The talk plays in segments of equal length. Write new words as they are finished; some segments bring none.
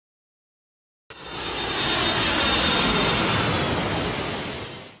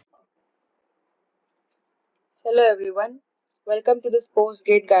Hello everyone, welcome to this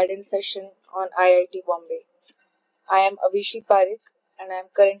post-gate guidance session on IIT Bombay. I am Avishi Pareek and I am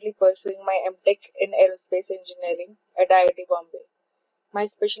currently pursuing my MTech in Aerospace Engineering at IIT Bombay. My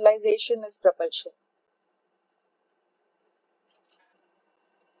specialization is propulsion.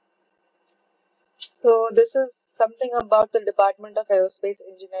 So this is something about the Department of Aerospace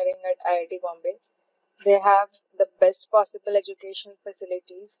Engineering at IIT Bombay. They have the best possible education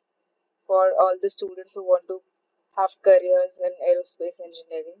facilities for all the students who want to have careers in aerospace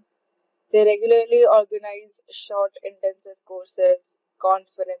engineering. They regularly organize short, intensive courses,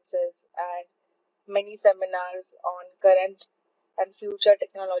 conferences, and many seminars on current and future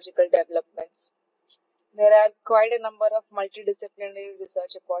technological developments. There are quite a number of multidisciplinary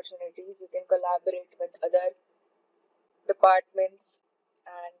research opportunities. You can collaborate with other departments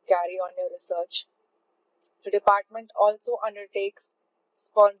and carry on your research. The department also undertakes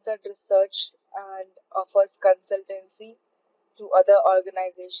sponsored research and offers consultancy to other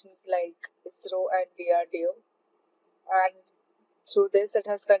organizations like ISRO and DRDO. And through this, it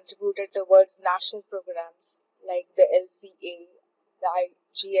has contributed towards national programs like the LCA, the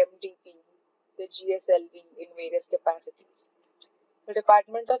GMDP, the GSLV in various capacities. The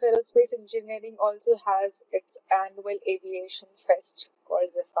Department of Aerospace Engineering also has its annual aviation fest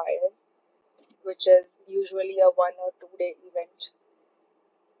called Zephyr, which is usually a 1 or 2 day event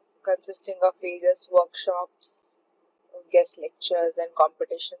consisting of various workshops, guest lectures, and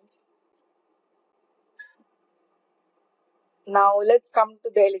competitions. Now, let's come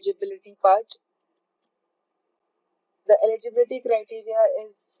to the eligibility part. The eligibility criteria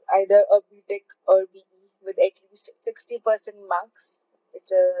is either a BTech or BE with at least 60% marks.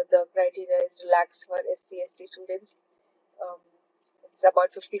 The criteria is relaxed for SC/ST students. Um, it's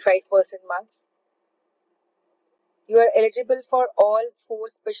about 55% marks. You are eligible for all 4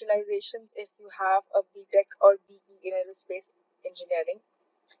 specializations if you have a BTech or BE in aerospace engineering.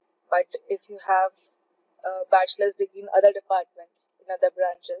 But if you have a bachelor's degree in other departments, in other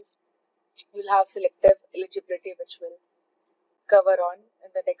branches, you'll have selective eligibility, which will cover on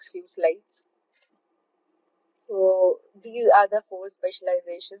in the next few slides. So these are the 4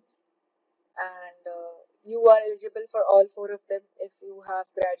 specializations, and you are eligible for all 4 of them if you have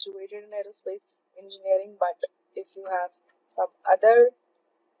graduated in aerospace engineering. But if you have some other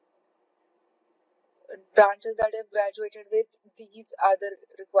branches that you've graduated with, these are the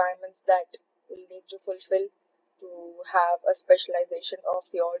requirements that you'll need to fulfill to have a specialization of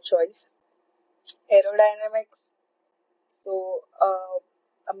your choice. Aerodynamics. So, a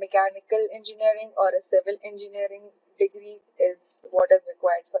mechanical engineering or a civil engineering degree is what is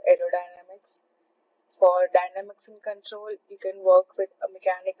required for aerodynamics. For dynamics and control, you can work with a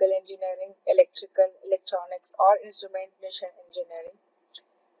mechanical engineering, electrical, electronics, or instrumentation engineering.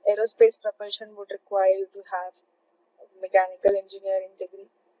 Aerospace propulsion would require you to have a mechanical engineering degree,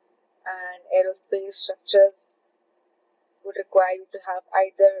 and aerospace structures would require you to have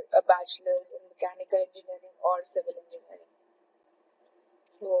either a bachelor's in mechanical engineering or civil engineering.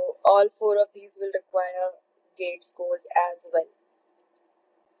 So all 4 of these will require GATE scores as well.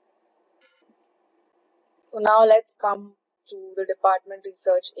 So now let's come to the department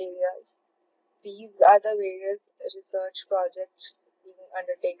research areas. These are the various research projects being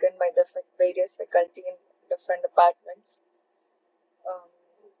undertaken by the various faculty in different departments.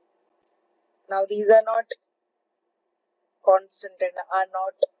 Now these are not constant and are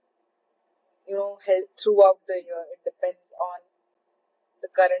not held throughout the year. It depends on the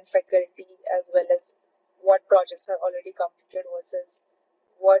current faculty as well as what projects are already completed versus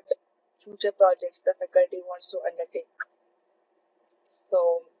what future projects the faculty wants to undertake.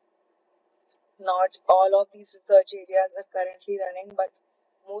 So not all of these research areas are currently running, but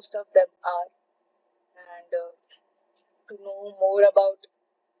most of them are. And to know more about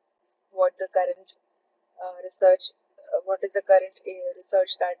what the current what is the current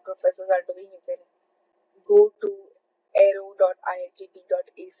research that professors are doing, you can go to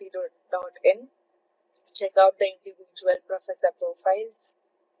aero.iitb.ac.in, check out the individual professor profiles,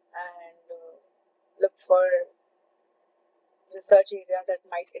 and look for research areas that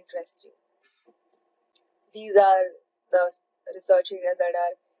might interest you. These are the research areas that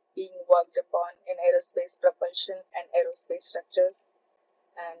are being worked upon in aerospace propulsion and aerospace structures.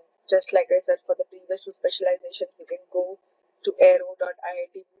 And just like I said, for the previous 2 specializations, you can go to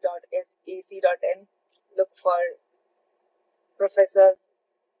aero.iitb.ac.in, look for professors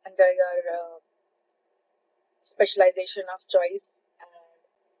under your specialization of choice, and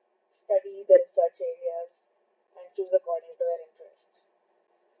study the research areas and choose according to your interest.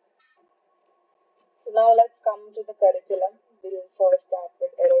 So now let's come to the curriculum. We'll first start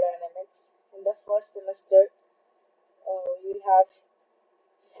with aerodynamics. In the first semester, you'll have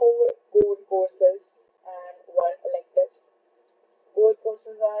four core courses and one elective. Core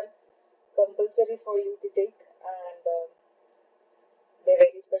courses are compulsory for you to take, and they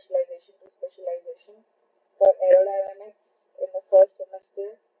vary specialization to specialization. For aerodynamics, in the first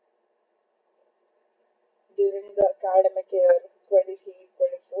semester, during the academic year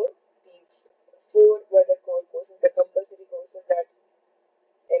 23-24, these four were the core courses, the compulsory courses that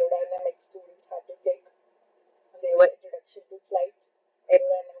aerodynamics students had to take. They were Introduction to Flight,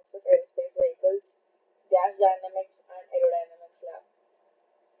 Aerodynamics of Aerospace Vehicles, Gas Dynamics, and Aerodynamics Lab.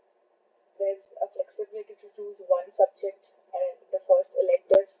 There's a flexibility to choose one subject and the first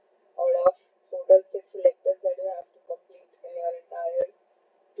elective out of total 6 electives that you have to complete in your entire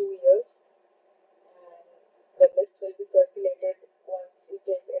 2 years. And the list will be circulated once you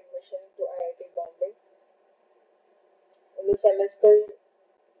take admission to IIT Bombay. In the semester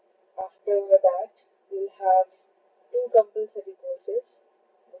after that, you'll have two compulsory courses,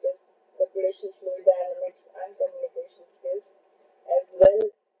 which is computational fluid dynamics and communication skills, as well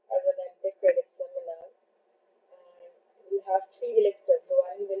as an MTech credit seminar. And you'll have 3 electives.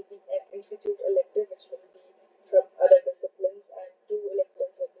 One will be an institute elective, which will be from other disciplines, and 2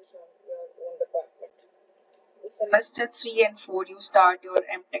 electives will be from your own department. The semester 3 and 4, you start your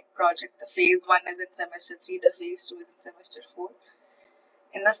MTech project. The phase 1 is in semester 3, the phase 2 is in semester 4.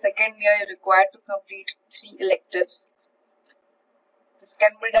 In the second year, you're required to complete 3 electives. This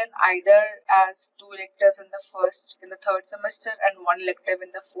can be done either as 2 electives in the third semester and 1 elective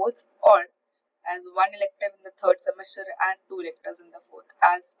in the fourth, or as 1 elective in the third semester and 2 electives in the fourth,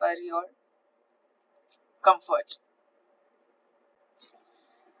 as per your comfort.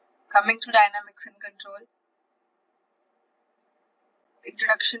 Coming to dynamics and control.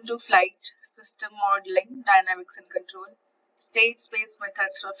 Introduction to flight, system modeling, dynamics and control, state space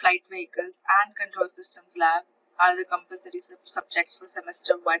methods for flight vehicles, and control systems lab are the compulsory subjects for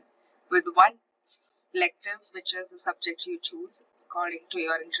semester 1, with 1 elective, which is the subject you choose according to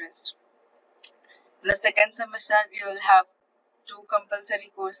your interest. In the second semester, you will have 2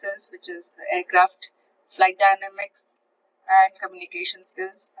 compulsory courses, which is the aircraft, flight dynamics, and communication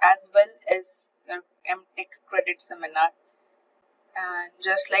skills, as well as your MTech credit seminar. And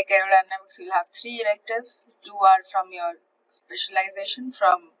just like aerodynamics, you'll have 3 electives. 2 are from your specialization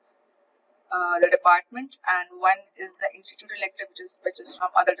from the department, and 1 is the institute elective, which is from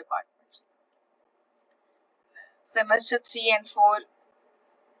other departments. Semester 3 and 4,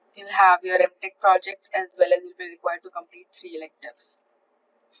 you'll have your MTech project, as well as you'll be required to complete 3 electives.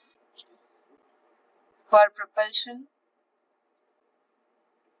 For propulsion,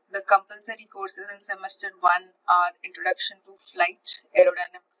 the compulsory courses in semester 1 are Introduction to Flight,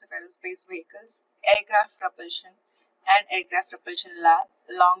 Aerodynamics of Aerospace Vehicles, Aircraft Propulsion, and Aircraft Propulsion Lab,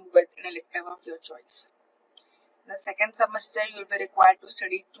 along with an elective of your choice. In the second semester, you will be required to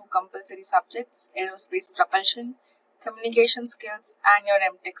study 2 compulsory subjects, Aerospace Propulsion, Communication Skills, and your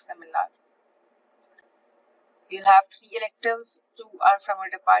MTech seminar. You'll have 3 electives, 2 are from a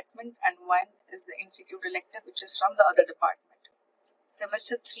department, and 1 is the institute elective, which is from the other department.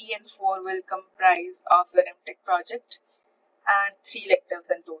 Semester 3 and 4 will comprise of your MTech project and 3 electives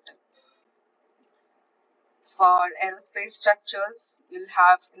in total. For aerospace structures, you'll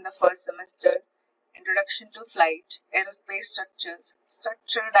have in the first semester Introduction to Flight, Aerospace Structures,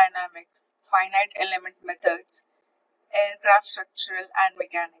 Structural Dynamics, Finite Element Methods, Aircraft Structural and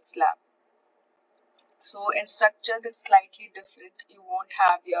Mechanics Lab. So in structures, it's slightly different. You won't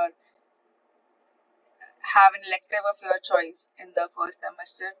have an elective of your choice in the first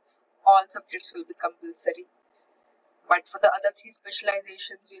semester. All subjects will be compulsory. But for the other 3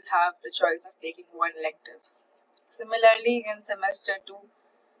 specializations, you'll have the choice of taking 1 elective. Similarly, in semester 2,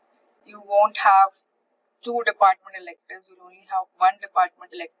 you won't have 2 department electives. You'll only have 1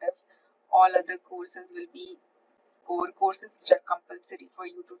 department elective. All other courses will be core courses, which are compulsory for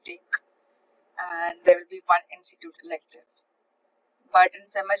you to take. And there will be 1 institute elective. But in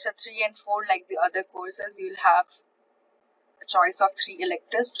semester 3 and 4, like the other courses, you'll have a choice of 3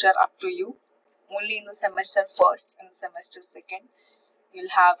 electives, which are up to you. Only in the semester first and the semester second,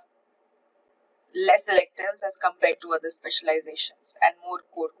 you'll have less electives as compared to other specializations and more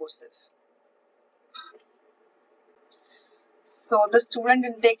core courses. So the student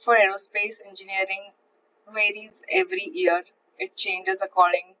intake for aerospace engineering varies every year. It changes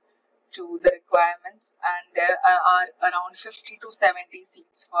according to the requirements, and there are around 50 to 70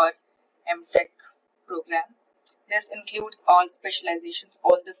 seats for MTech program. This includes all specializations,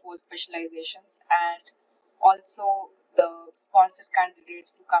 all the 4 specializations, and also the sponsored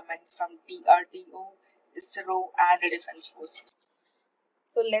candidates who come in from DRDO, ISRO, and the Defense Forces.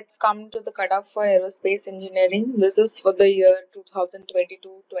 So let's come to the cutoff for aerospace engineering. This is for the year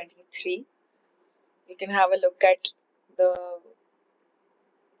 2022-23. You can have a look at the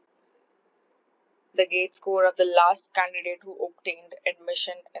the gate score of the last candidate who obtained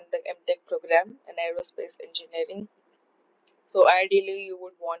admission in the MTech program in aerospace engineering. So ideally, you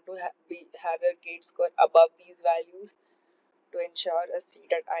would want to have your gate score above these values to ensure a seat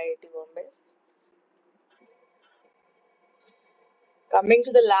at IIT Bombay. Coming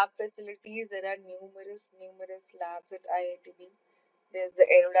to the lab facilities, there are numerous labs at IITB. There's the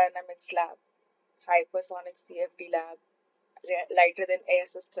aerodynamics lab, hypersonic CFD lab, lighter than air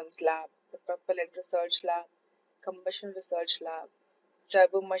systems lab, the propellant research lab, combustion research lab,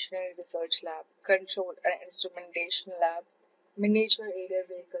 turbo machinery research lab, control and instrumentation lab, miniature aerial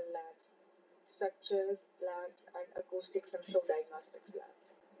vehicle labs, structures labs, and acoustics and flow diagnostics lab.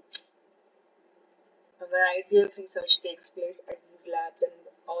 A variety of research takes place at these labs, and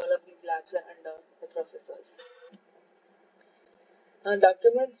all of these labs are under the professors. Now,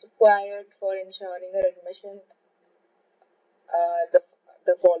 documents required for ensuring your admission are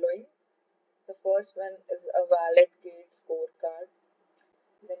the following. The first one is a valid gate scorecard.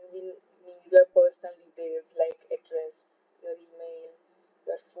 Then we'll need your personal details like address, your email,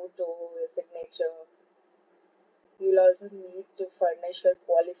 your photo, your signature. You'll also need to furnish your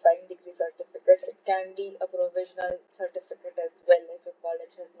qualifying degree certificate. It can be a provisional certificate as well if your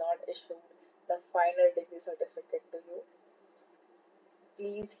college has not issued the final degree certificate to you.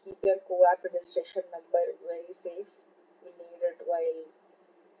 Please keep your co-op registration number very safe. You need it while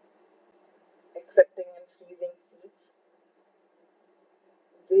accepting and freezing seats.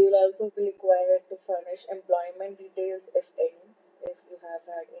 They will also be required to furnish employment details, if any, if you have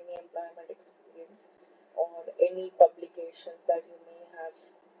had any employment experience or any publications that you may have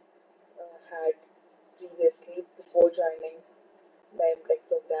had previously before joining the MTech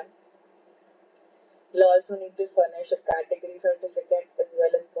program. You'll also need to furnish a category certificate as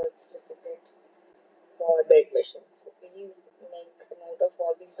well as birth certificate for the admission. So please make a note of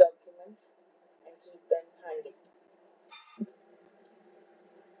all these documents and keep them handy.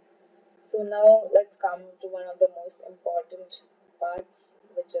 So now let's come to one of the most important parts,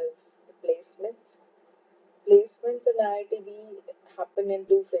 which is the placements. Placements in IITB happen in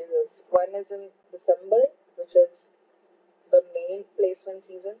two phases. One is in December, which is the main placement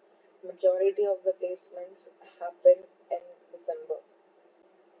season. Majority of the placements happen in December.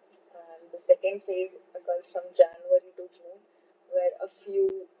 And the second phase occurs from January to June, where a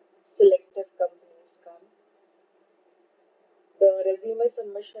few selective companies come. The resume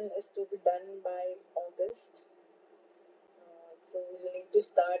submission is to be done by August. So you need to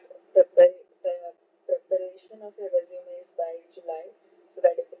start the preparation of your resumes by July so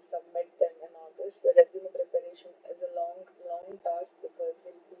that you can submit them in August. The resume preparation is a long task because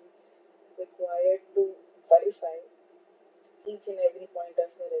you'll be required to verify each and every point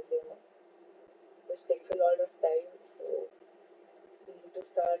of your resume, which takes a lot of time. So you need to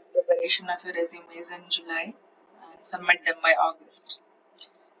start preparation of your resumes in July and submit them by August.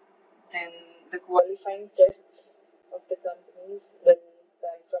 Then the qualifying tests of the companies will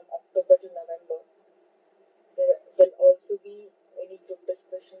run from October to November. There will also be any group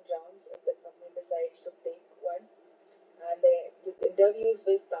discussion rounds if the company decides to take one. And the interviews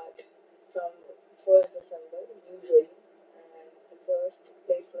will start from 1st December usually. And the first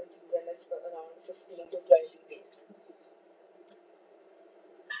placement season is for around 15 to 20 days.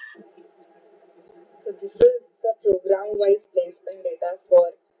 So this is the program-wise placement data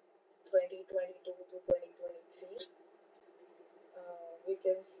for 2022 to 2023. We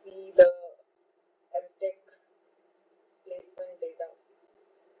can see the MTech placement data.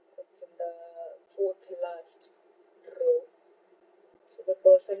 It's in the fourth last row. So the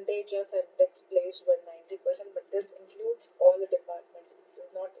percentage of MTechs placed were 90%, but this includes all the departments. This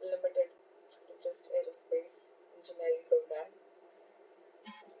is not limited to just aerospace engineering program.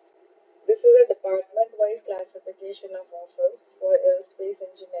 This is a department-wise classification of offers. For aerospace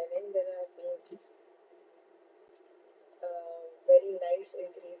engineering, there has been a very nice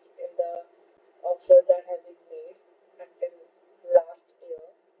increase in the offers that have been made until last year.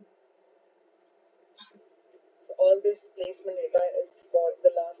 So all this placement data is for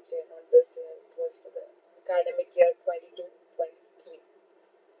the last year, not this year. It was for the academic year 22-23.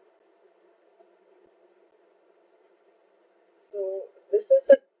 So this is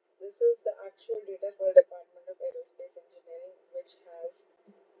the actual data for the Department of Aerospace Engineering, which has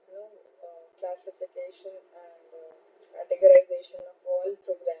classification and categorization of all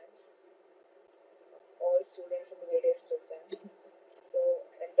programs, all students in various programs. So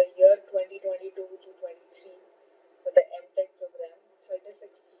in the year 2022 to 23, for the MTech program, 36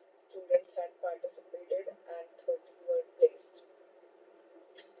 26 students had participated and 30 were placed.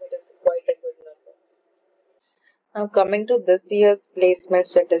 It is quite a good number. Now, coming to this year's placement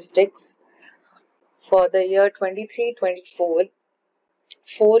statistics, for the year 23-24,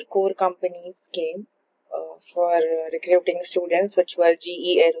 four core companies came for recruiting students, which were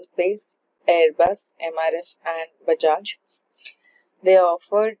GE Aerospace, Airbus, MRF, and Bajaj. They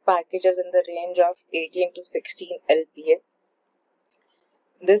offered packages in the range of 18 to 16 LPA.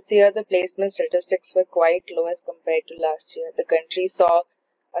 This year, the placement statistics were quite low as compared to last year. The country saw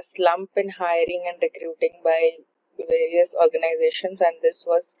a slump in hiring and recruiting by various organizations, and this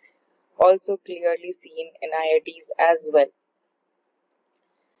was also clearly seen in IITs as well.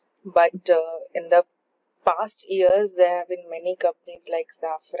 But in the past years, there have been many companies like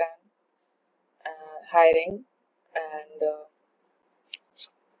Safran hiring, and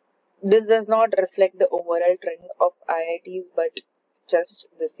this does not reflect the overall trend of IITs, but just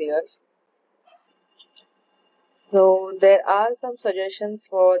this year's. So there are some suggestions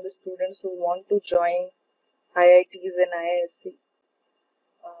for the students who want to join IITs and IISc.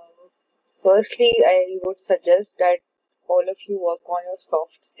 Firstly, I would suggest that all of you work on your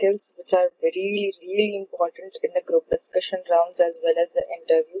soft skills, which are really, really important in the group discussion rounds as well as the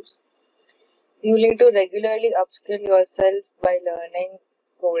interviews. You need to regularly upskill yourself by learning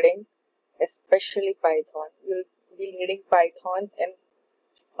coding, especially Python. You'll be needing Python in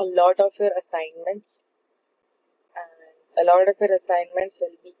a lot of your assignments, and a lot of your assignments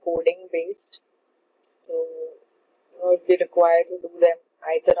will be coding based. So you will be required to do them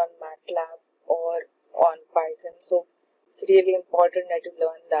either on MATLAB or on Python. So it's really important that you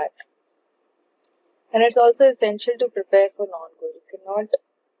learn that. And it's also essential to prepare for non-core. You cannot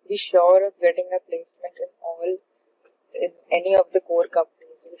be sure of getting a placement in any of the core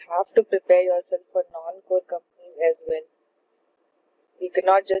companies. You have to prepare yourself for non-core companies as well. You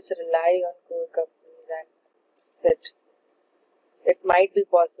cannot just rely on core companies and sit. It might be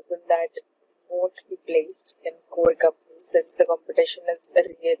possible that you won't be placed in core companies since the competition is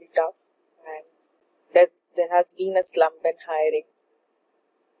really tough and there has been a slump in hiring.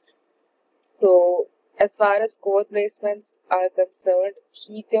 So, as far as core placements are concerned,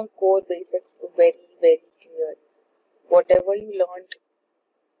 keep your core basics very, very clear. Whatever you learned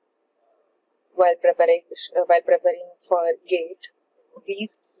while preparing for GATE,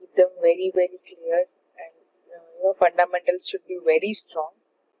 please keep them very, very clear, and fundamentals should be very strong.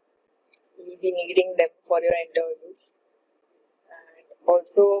 You'll be needing them for your interviews, and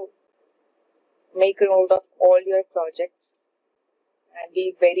also make a note of all your projects and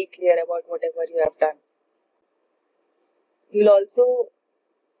be very clear about whatever you have done. You'll also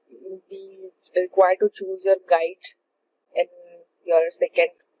be required to choose your guide in your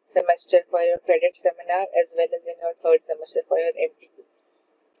second semester for your credit seminar as well as in your third semester for your MTQ.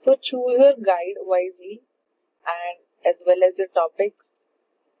 So choose your guide wisely and as well as your topics.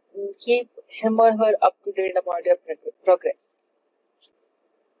 Keep him or her up to date about your progress.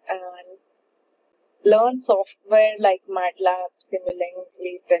 And learn software like MATLAB, Simulink,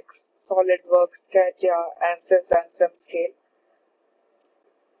 LaTeX, SolidWorks, CATIA, ANSYS, and SimScale.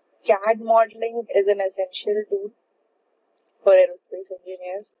 CAD modeling is an essential tool for aerospace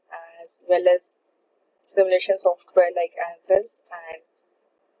engineers as well as simulation software like ANSYS and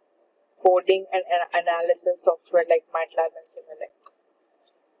coding and analysis software like MATLAB and Simulink.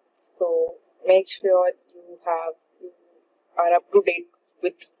 So make sure you are up to date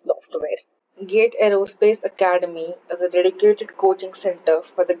with software. GATE Aerospace Academy is a dedicated coaching center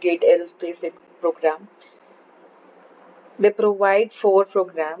for the GATE Aerospace program. They provide 4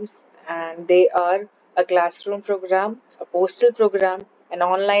 programs, and they are a classroom program, a postal program, an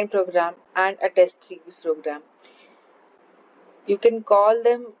online program, and a test series program. You can call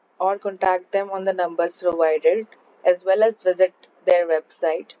them or contact them on the numbers provided, as well as visit their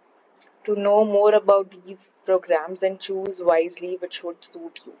website to know more about these programs and choose wisely which would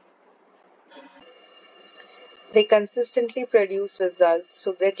suit you. They consistently produce results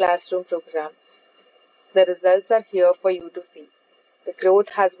through their classroom program. The results are here for you to see. The growth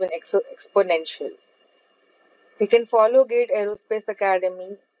has been exponential. You can follow GATE Aerospace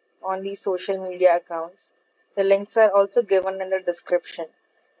Academy on these social media accounts. The links are also given in the description.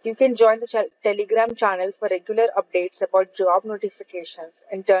 You can join the Telegram channel for regular updates about job notifications,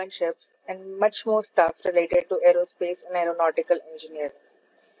 internships, and much more stuff related to aerospace and aeronautical engineering.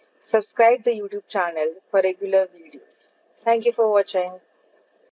 Subscribe the YouTube channel for regular videos. Thank you for watching.